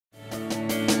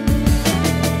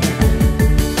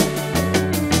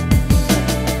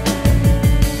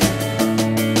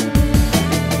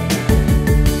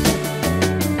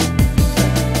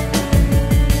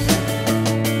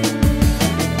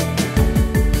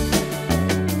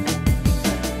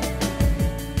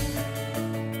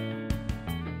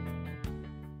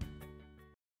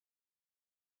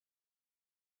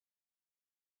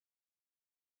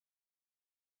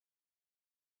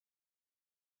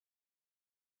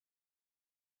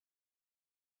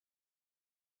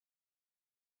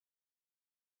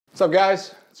What's up,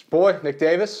 guys? It's your boy Nick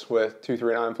Davis with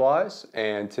 239Flies,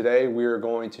 and today we are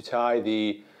going to tie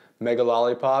the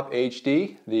Megalolipop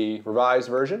HD, the revised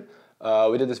version.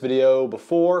 We did this video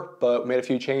before, but made a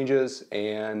few changes,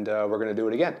 and we're going to do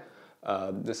it again.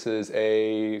 This is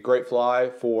a great fly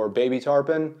for baby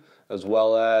tarpon, as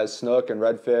well as snook and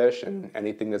redfish, and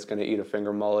anything that's going to eat a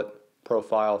finger mullet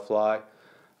profile fly.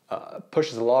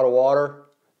 Pushes a lot of water,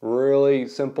 really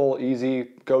simple, easy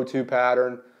go-to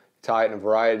pattern. Tie it in a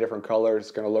variety of different colors.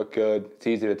 It's going to look good. It's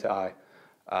easy to tie.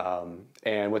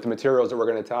 And with the materials that we're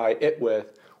going to tie it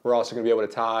with, we're also going to be able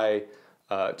to tie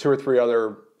 2 or 3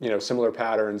 other similar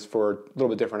patterns for a little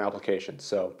bit different applications.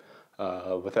 So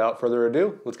without further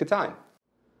ado, let's get tying.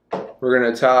 We're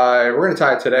going to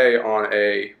tie it today on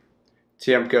a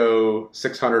Tiemco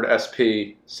 600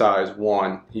 SP size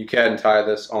 1. You can tie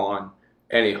this on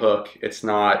any hook. It's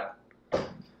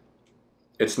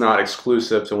not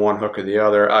exclusive to one hook or the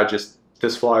other.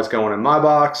 This fly is going in my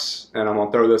box, and I'm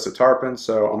gonna throw this at tarpon,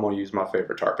 so I'm gonna use my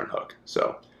favorite tarpon hook.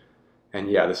 So, and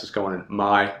yeah, this is going in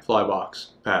my fly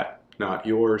box, Pat, not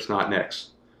yours, not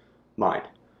Nick's, mine.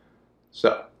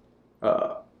 So,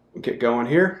 get going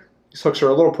here. These hooks are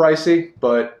a little pricey,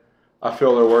 but I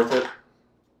feel they're worth it.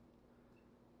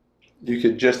 You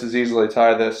could just as easily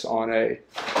tie this on a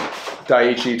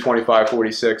Daiichi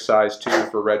 2546 size 2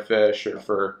 for redfish or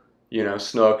for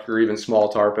snook or even small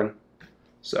tarpon.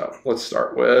 So let's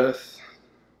start with,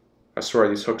 I swear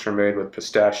these hooks are made with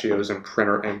pistachios and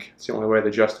printer ink. It's the only way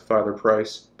they justify their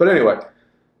price. But anyway,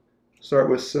 start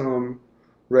with some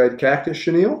red cactus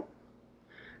chenille.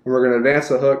 And we're going to advance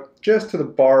the hook just to the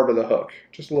barb of the hook,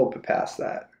 just a little bit past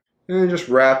that. And just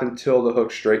wrap until the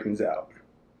hook straightens out.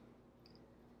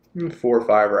 4 or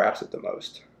 5 wraps at the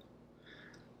most.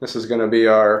 This is going to be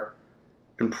our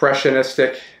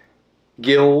impressionistic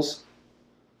gills,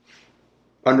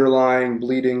 underlying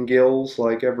bleeding gills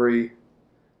like every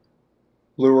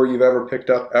lure you've ever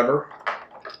picked up ever.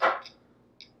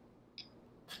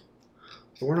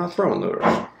 But we're not throwing lures,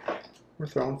 we're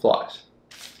throwing flies.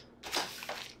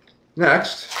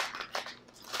 Next,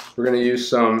 we're going to use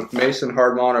some Mason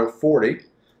Hard Mono 40.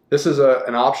 This is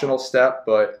an optional step,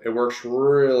 but it works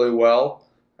really well.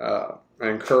 I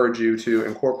encourage you to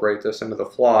incorporate this into the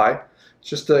fly. It's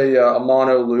just a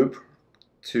mono loop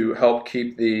to help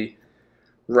keep the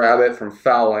rabbit from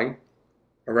fouling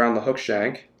around the hook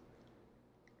shank.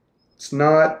 It's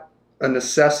not a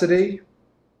necessity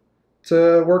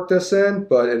to work this in,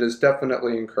 but it is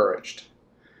definitely encouraged.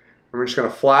 And we're just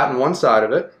going to flatten one side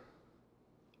of it,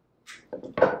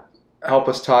 help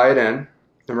us tie it in,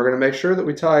 and we're going to make sure that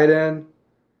we tie it in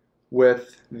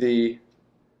with the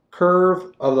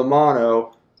curve of the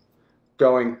mono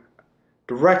going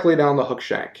directly down the hook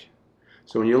shank.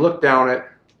 So when you look down it,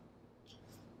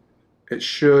 it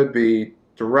should be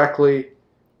directly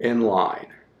in line.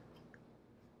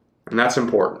 And that's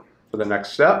important for the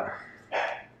next step.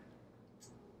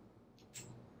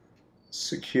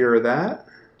 Secure that.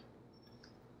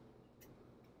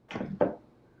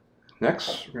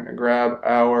 Next, we're going to grab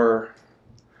our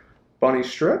bunny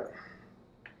strip.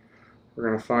 We're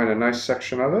going to find a nice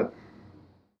section of it.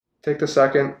 Take the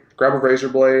second, grab a razor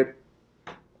blade,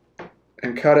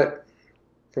 and cut it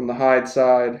from the hide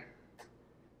side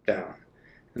down.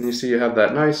 And you see you have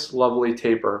that nice, lovely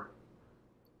taper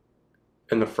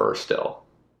in the fur still.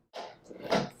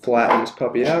 Flatten this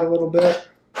puppy out a little bit.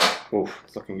 Oof,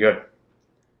 it's looking good.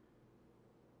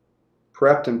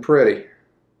 Prepped and pretty.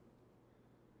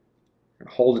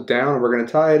 Hold it down, and we're going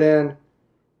to tie it in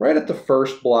right at the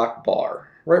first black bar,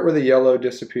 right where the yellow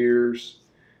disappears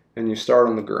and you start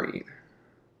on the green.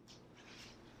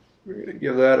 We're going to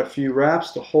give that a few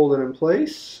wraps to hold it in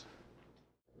place.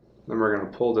 Then we're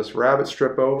going to pull this rabbit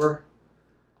strip over,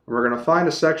 and we're going to find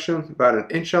a section about 1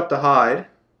 inch up the hide,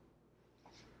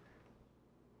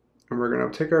 and we're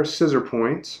going to take our scissor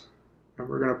points and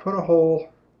we're going to put a hole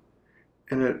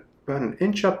in it about 1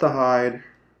 inch up the hide,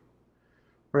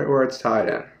 right where it's tied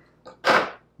in.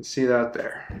 You see that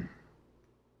there?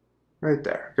 Right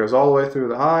there. It goes all the way through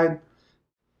the hide.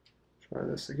 Try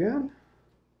this again.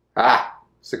 Ah!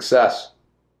 Success.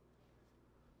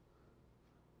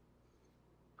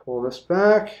 Pull this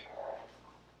back.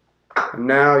 And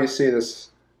now you see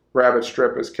this rabbit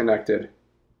strip is connected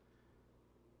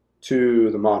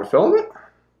to the monofilament.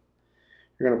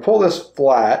 You're going to pull this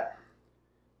flat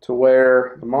to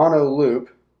where the mono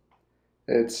loop,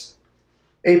 its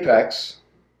apex,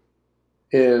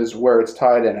 is where it's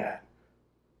tied in at.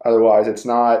 Otherwise, it's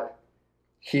not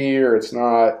here,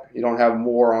 you don't have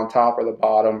more on top or the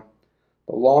bottom.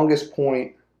 The longest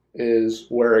point is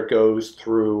where it goes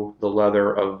through the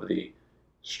leather of the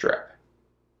strip.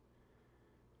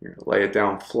 You're going to lay it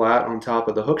down flat on top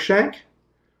of the hook shank.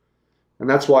 And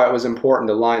that's why it was important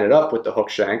to line it up with the hook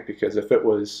shank, because if it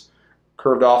was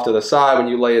curved off to the side, when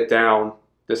you lay it down,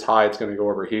 this hide's going to go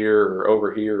over here,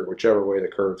 or whichever way the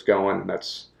curve's going, and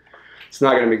it's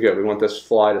not going to be good. We want this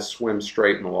fly to swim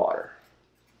straight in the water.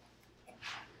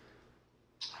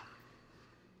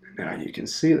 Now you can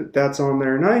see that that's on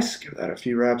there nice. Give that a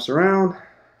few wraps around.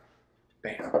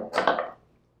 Bam.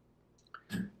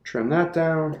 Trim that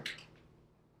down.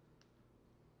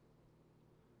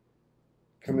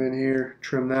 Come in here,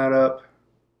 trim that up.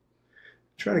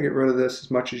 Try to get rid of this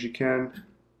as much as you can,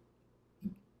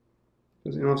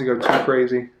 because you don't have to go too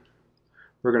crazy.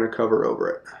 We're going to cover over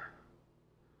it.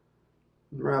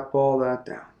 Wrap all that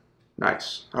down.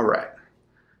 Nice. All right.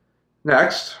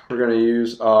 Next, we're going to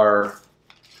use our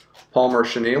Palmer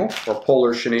chenille or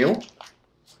polar chenille,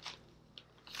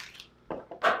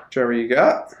 whichever you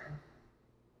got.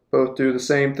 Both do the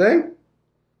same thing.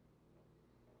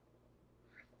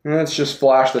 And it's just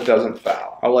flash that doesn't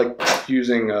foul. I like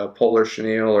using a polar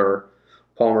chenille or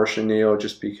Palmer chenille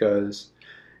just because,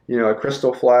 you know, a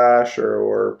crystal flash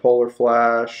or polar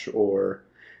flash or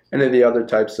any of the other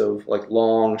types of like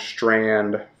long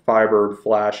strand fibered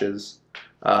flashes,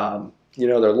 you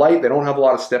know, they're light, they don't have a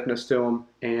lot of stiffness to them,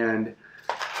 and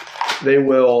they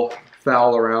will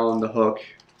foul around the hook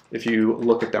if you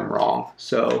look at them wrong.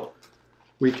 So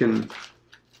we can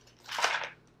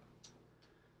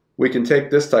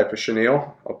take this type of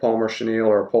chenille, a Palmer chenille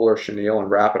or a polar chenille, and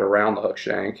wrap it around the hook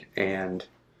shank and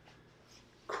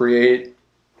create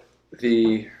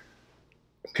the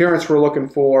appearance we're looking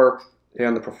for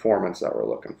and the performance that we're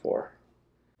looking for.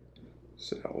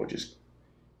 So we'll just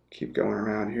keep going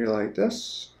around here like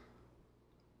this.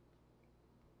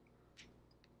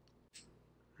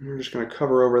 And we're just going to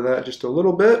cover over that just a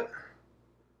little bit.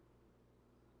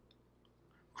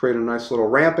 Create a nice little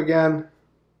ramp again.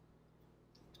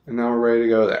 And now we're ready to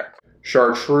go there.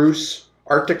 Chartreuse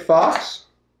Arctic Fox.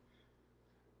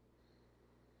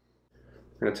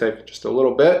 We're going to take just a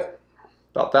little bit,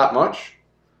 about that much.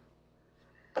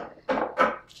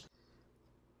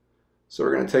 So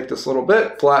we're going to take this little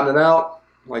bit, flatten it out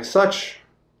like such,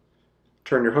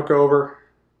 turn your hook over,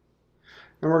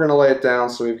 and we're going to lay it down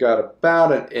so we've got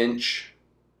about an inch,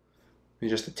 maybe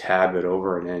just a tad bit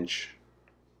over an inch.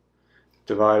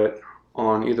 Divide it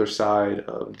on either side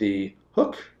of the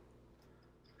hook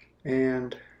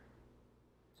and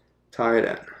tie it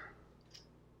in.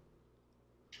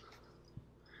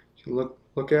 You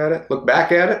look at it, look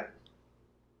back at it.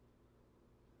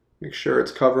 Make sure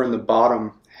it's covering the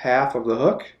bottom half of the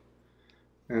hook,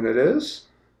 and it is.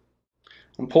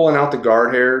 I'm pulling out the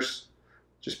guard hairs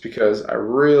just because I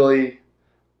really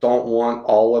don't want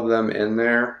all of them in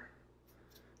there.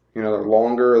 You know, they're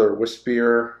longer, they're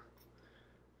wispier.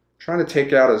 Trying to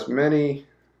take out as many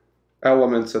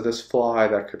elements of this fly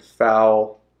that could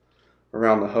foul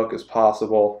around the hook as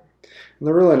possible. And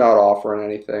they're really not offering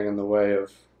anything in the way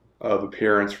of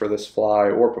appearance for this fly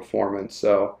or performance,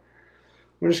 so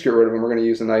we'll just get rid of them. We're going to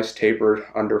use a nice tapered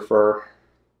under fur.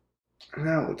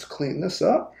 Now let's clean this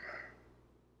up.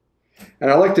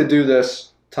 And I like to do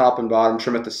this top and bottom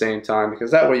trim at the same time, because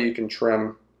that way you can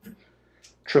trim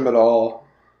it all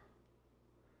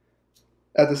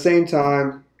at the same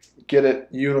time, get it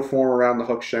uniform around the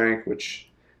hook shank, which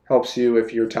helps you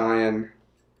if you're tying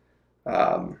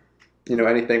you know,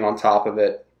 anything on top of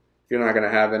it. You're not going to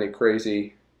have any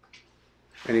crazy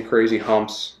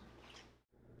humps.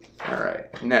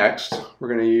 Alright, next we're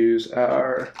going to use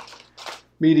our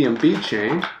medium bead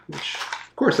chain, which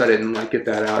of course I didn't get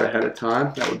that out ahead of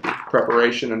time. That would be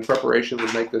preparation, and preparation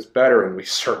would make this better, and we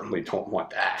certainly don't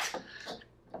want that.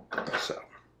 So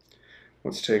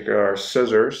let's take our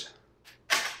scissors,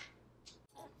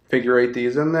 figure eight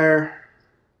these in there,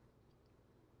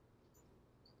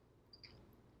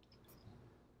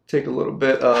 take a little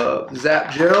bit of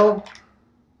Zap Gel,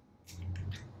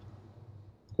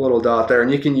 little dot there,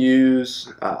 and you can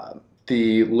use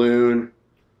the Loon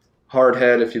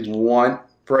hardhead if you want.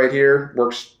 Right here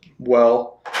works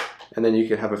well, and then you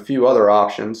can have a few other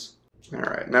options. All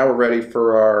right, now we're ready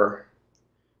for our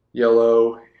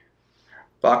yellow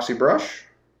foxy brush,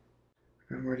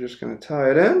 and we're just going to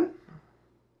tie it in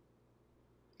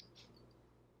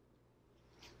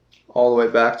all the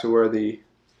way back to where the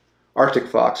Arctic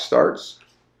fox starts.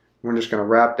 We're just going to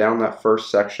wrap down that first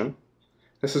section.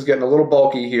 This is getting a little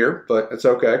bulky here, but it's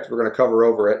okay because we're going to cover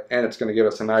over it, and it's going to give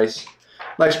us a nice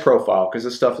profile, because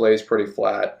this stuff lays pretty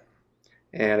flat,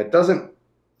 and it doesn't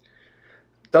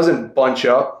bunch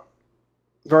up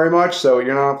very much, so you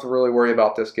don't have to really worry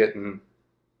about this getting,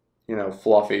 you know,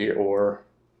 fluffy or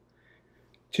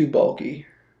too bulky.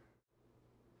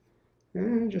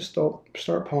 And just start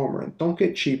palmering. Don't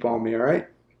get cheap on me, all right?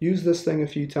 Use this thing a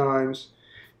few times.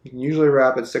 You can usually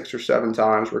wrap it 6 or 7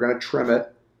 times. We're going to trim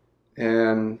it.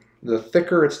 And the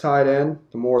thicker it's tied in,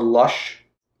 the more lush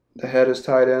the head is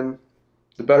tied in,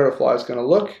 the better the fly is going to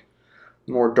look,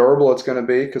 the more durable it's going to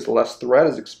be because less thread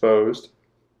is exposed,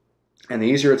 and the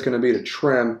easier it's going to be to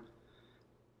trim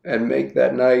and make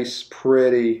that nice,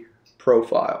 pretty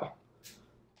profile.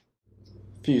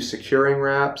 A few securing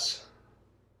wraps.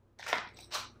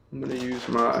 I'm going to use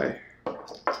I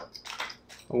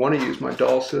want to use my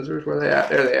dull scissors. Where are they at?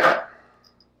 There they are.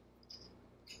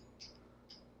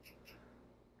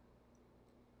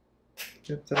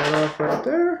 Get that off right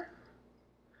there.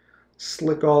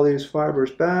 Slick all these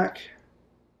fibers back.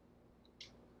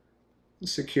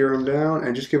 Secure them down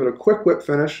and just give it a quick whip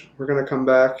finish. We're going to come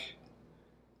back.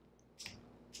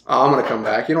 I'm going to come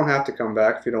back. You don't have to come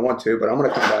back if you don't want to, but I'm going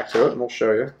to come back to it and we'll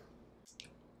show you.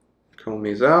 Comb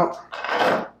these out.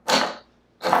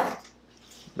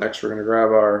 Next, we're going to grab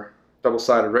our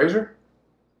double-sided razor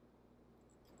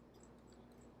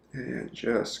and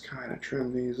just kind of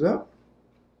trim these up.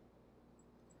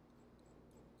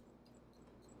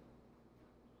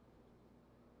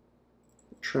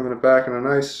 Trimming it back in a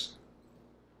nice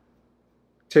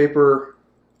taper,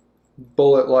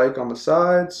 bullet-like on the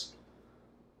sides.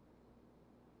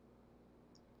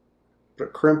 Put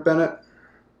a crimp in it.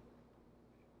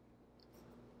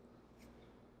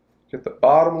 Get the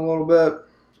bottom a little bit.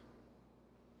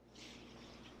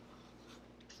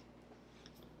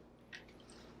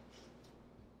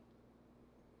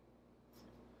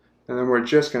 And then we're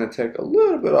just going to take a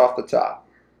little bit off the top.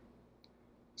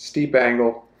 Steep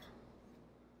angle.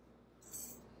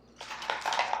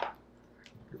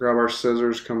 Grab our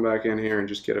scissors, come back in here and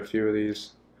just get a few of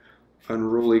these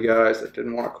unruly guys that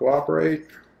didn't want to cooperate.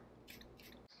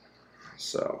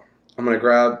 So I'm going to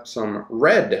grab some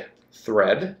red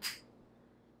thread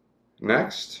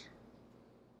next.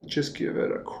 Just give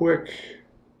it a quick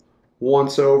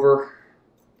once over.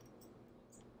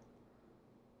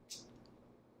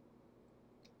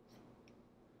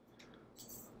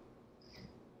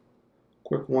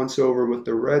 Quick once over with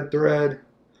the red thread.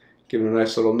 Give it a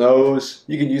nice little nose.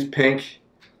 You can use pink,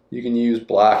 you can use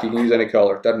black, you can use any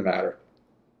color, it doesn't matter.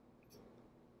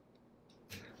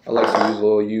 I like to use a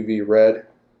little UV red.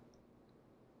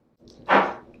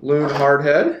 Loon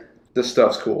hardhead. This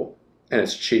stuff's cool, and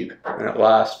it's cheap, and it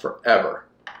lasts forever.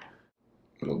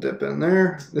 Little dip in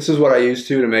there. This is what I use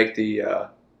to make the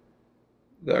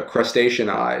crustacean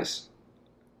eyes.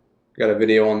 Got a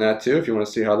video on that too if you want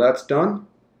to see how that's done.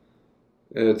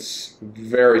 It's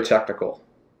very technical.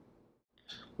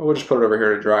 We'll just put it over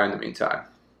here to dry in the meantime.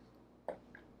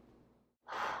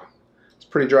 It's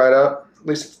pretty dried up. At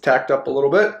least it's tacked up a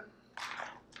little bit.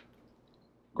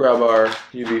 Grab our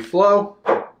UV flow.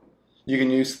 You can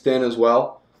use thin as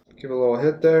well. Give it a little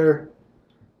hit there.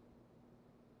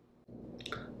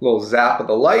 A little zap of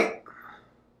the light.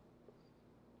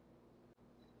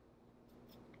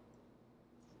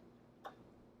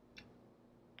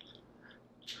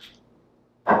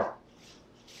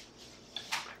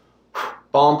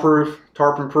 Bomb proof,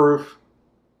 tarpon proof,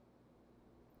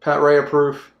 Pat Rhea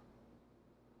proof.